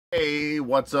Hey,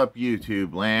 what's up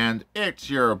YouTube land? It's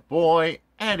your boy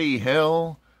Eddie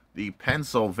Hill, the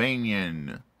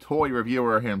Pennsylvanian toy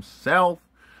reviewer himself,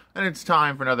 and it's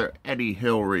time for another Eddie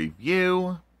Hill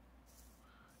review.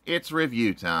 It's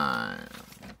review time,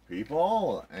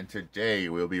 people, and today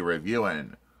we'll be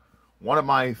reviewing one of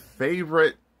my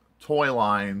favorite toy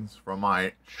lines from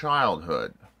my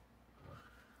childhood,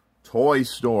 Toy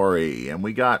Story. And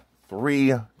we got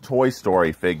 3 Toy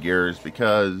Story figures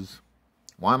because...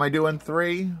 why am I doing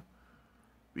 3?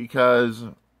 Because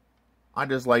I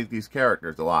just like these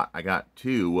characters a lot. I got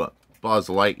 2 Buzz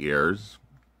Lightyears.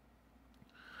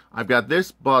 I've got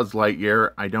this Buzz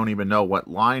Lightyear. I don't even know what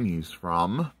line he's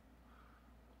from.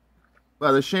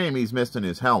 But it's a shame he's missing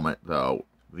his helmet, though.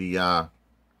 The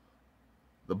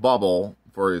bubble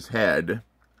for his head.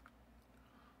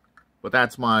 But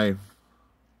that's my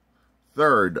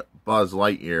 3rd Buzz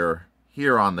Lightyear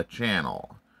here on the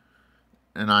channel.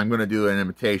 And I'm going to do an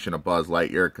imitation of Buzz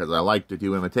Lightyear because I like to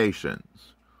do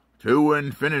imitations. To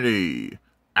infinity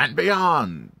and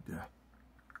beyond.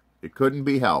 It couldn't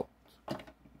be helped.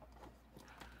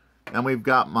 And we've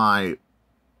got my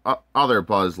other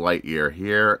Buzz Lightyear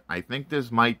here. I think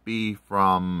this might be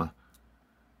from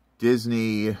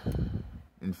Disney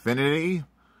Infinity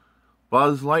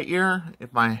Buzz Lightyear,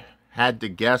 if I had to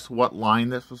guess what line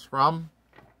this was from.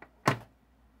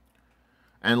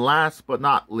 And last but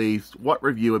not least, what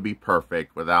review would be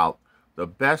perfect without the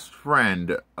best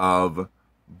friend of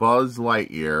Buzz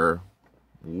Lightyear,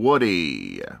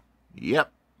 Woody.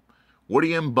 Yep,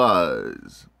 Woody and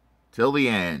Buzz, till the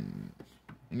end.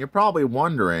 And you're probably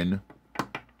wondering,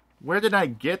 where did I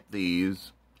get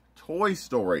these Toy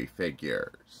Story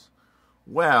figures?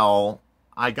 Well,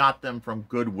 I got them from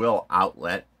Goodwill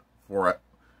Outlet for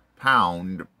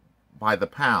 £1 by the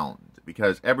pound,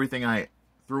 because everything I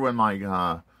threw in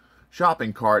my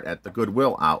shopping cart at the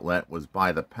Goodwill Outlet was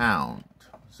by the pound.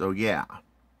 So yeah,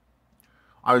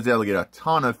 I was able to get a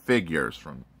ton of figures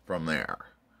from there.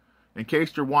 In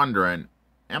case you're wondering,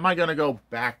 am I going to go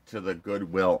back to the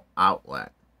Goodwill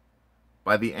Outlet?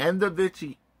 By the end of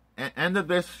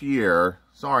this year,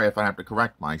 sorry if I have to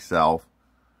correct myself,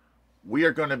 we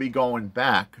are going to be going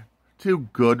back to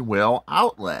Goodwill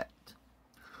Outlet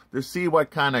to see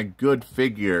what kind of good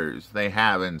figures they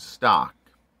have in stock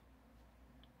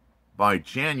by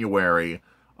January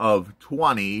of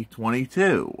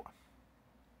 2022.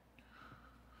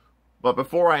 But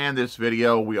before I end this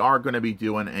video, we are going to be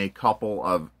doing a couple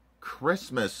of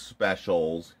Christmas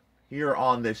specials here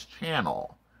on this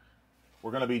channel.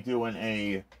 We're going to be doing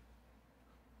a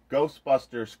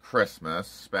Ghostbusters Christmas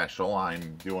special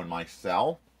I'm doing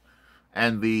myself,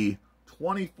 and the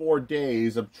 24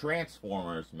 Days of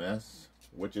Transformers Miss,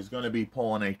 which is going to be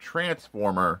pulling a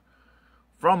Transformer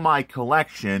from my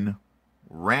collection,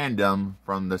 random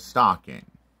from the stocking.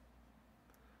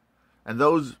 And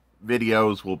those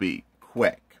videos will be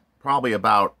quick, probably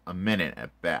about a minute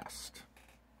at best.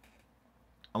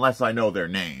 Unless I know their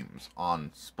names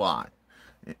on spot,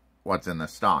 what's in the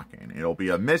stocking. It'll be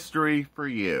a mystery for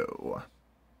you.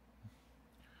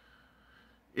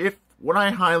 Would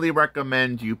I highly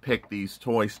recommend you pick these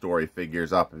Toy Story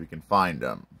figures up if you can find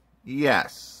them?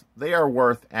 Yes, they are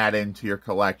worth adding to your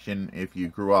collection if you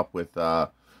grew up with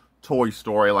Toy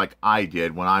Story like I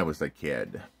did when I was a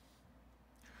kid.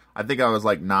 I think I was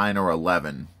like 9 or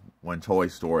 11 when Toy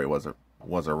Story was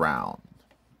around.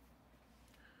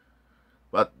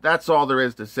 But that's all there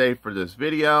is to say for this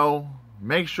video.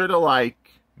 Make sure to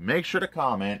like, make sure to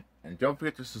comment, and don't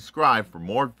forget to subscribe for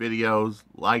more videos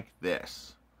like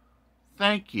this.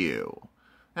 Thank you.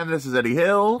 And this is Eddie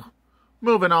Hill,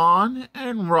 moving on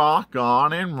and rock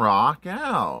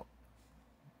out.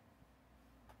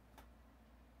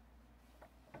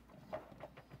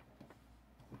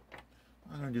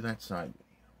 I'm going to do that side.